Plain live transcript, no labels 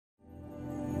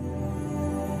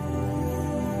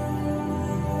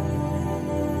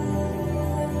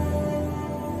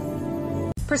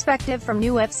Perspective from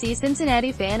new FC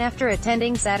Cincinnati fan after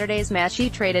attending Saturday's match. He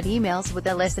traded emails with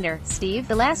the listener, Steve,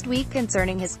 the last week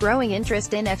concerning his growing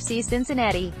interest in FC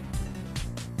Cincinnati.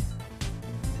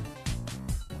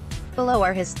 Below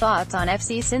are his thoughts on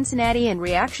FC Cincinnati in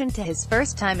reaction to his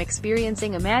first time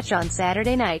experiencing a match on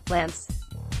Saturday night. Lance: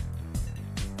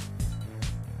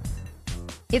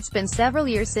 It's been several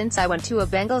years since I went to a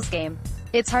Bengals game.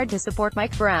 It's hard to support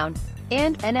Mike Brown.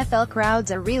 And NFL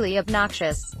crowds are really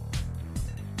obnoxious.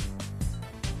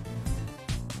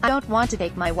 I don't want to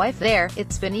take my wife there.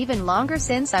 It's been even longer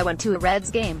since I went to a Reds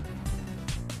game.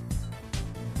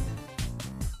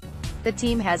 The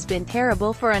team has been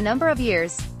terrible for a number of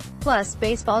years. Plus,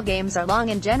 baseball games are long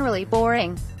and generally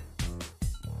boring.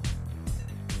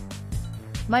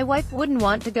 My wife wouldn't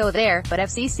want to go there, but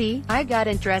FCC, I got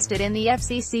interested in the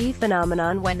FCC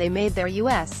phenomenon when they made their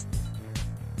U.S.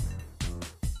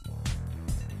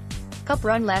 Cup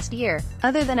run last year.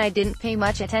 Other than I didn't pay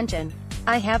much attention.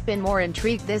 I have been more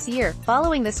intrigued this year,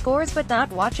 following the scores but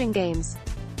not watching games.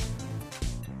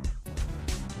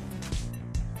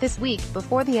 This week,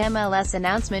 before the MLS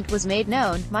announcement was made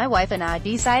known, my wife and I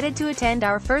decided to attend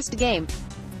our first game.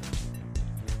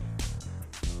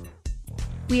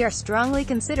 We are strongly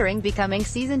considering becoming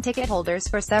season ticket holders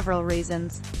for several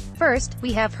reasons. First,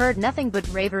 we have heard nothing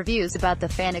but rave reviews about the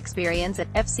fan experience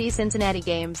at FC Cincinnati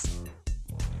games.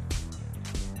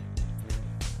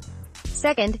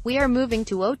 Second, we are moving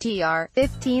to OTR,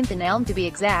 15th and Elm to be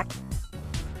exact.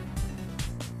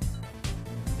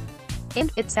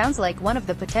 And it sounds like one of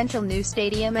the potential new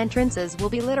stadium entrances will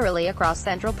be literally across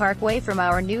Central Parkway from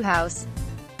our new house.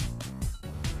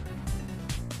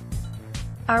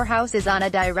 Our house is on a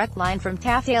direct line from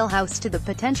Taft Ale House to the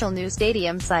potential new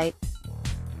stadium site.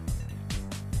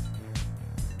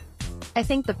 I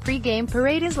think the pre-game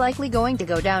parade is likely going to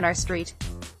go down our street.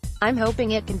 I'm hoping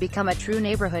it can become a true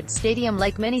neighborhood stadium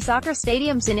like many soccer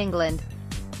stadiums in England.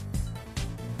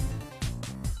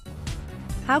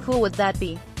 How cool would that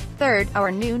be? Third,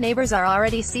 our new neighbors are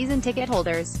already season ticket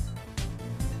holders.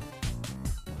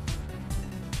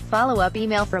 Follow-up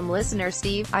email from listener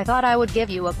Steve: I thought I would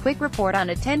give you a quick report on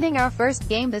attending our first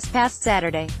game this past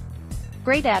Saturday.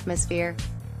 Great atmosphere.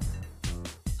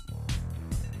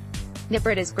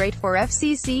 Nippert is great for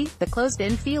FCC, the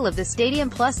closed-in feel of the stadium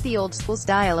plus the old-school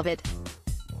style of it.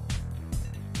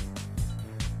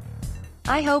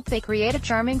 I hope they create a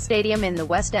charming stadium in the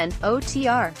West End,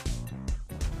 OTR.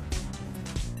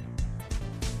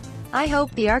 I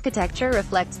hope the architecture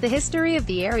reflects the history of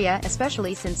the area,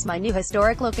 especially since my new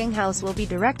historic-looking house will be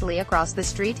directly across the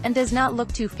street, and does not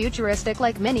look too futuristic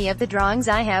like many of the drawings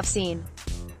I have seen.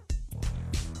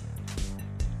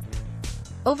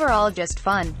 Overall just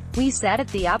fun. We sat at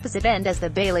the opposite end as the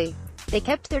Bailey. They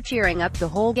kept their cheering up the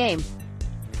whole game.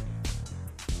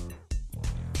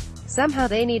 Somehow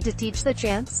they need to teach the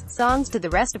chants, songs to the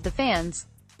rest of the fans.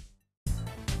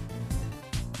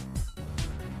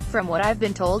 From what I've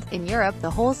been told, in Europe the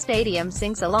whole stadium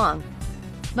sings along.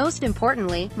 Most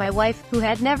importantly, my wife, who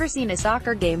had never seen a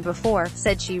soccer game before,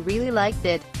 said she really liked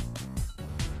it.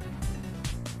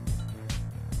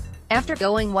 After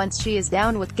going once, she is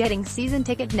down with getting season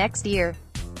ticket next year.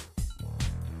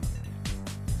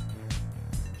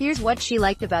 Here's what she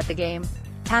liked about the game.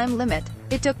 Time limit.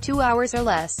 It took 2 hours or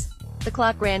less. The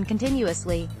clock ran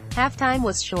continuously. Halftime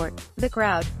was short. The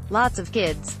crowd. Lots of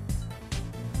kids.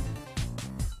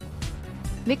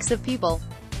 Mix of people.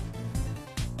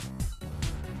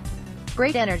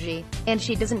 Great energy. And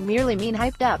she doesn't merely mean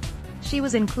hyped up. She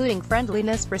was including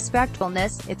friendliness,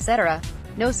 respectfulness, etc.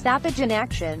 No stoppage in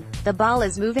action. The ball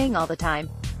is moving all the time.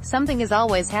 Something is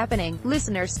always happening.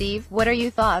 Listener Steve, what are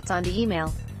your thoughts on the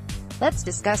email? Let's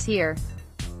discuss here.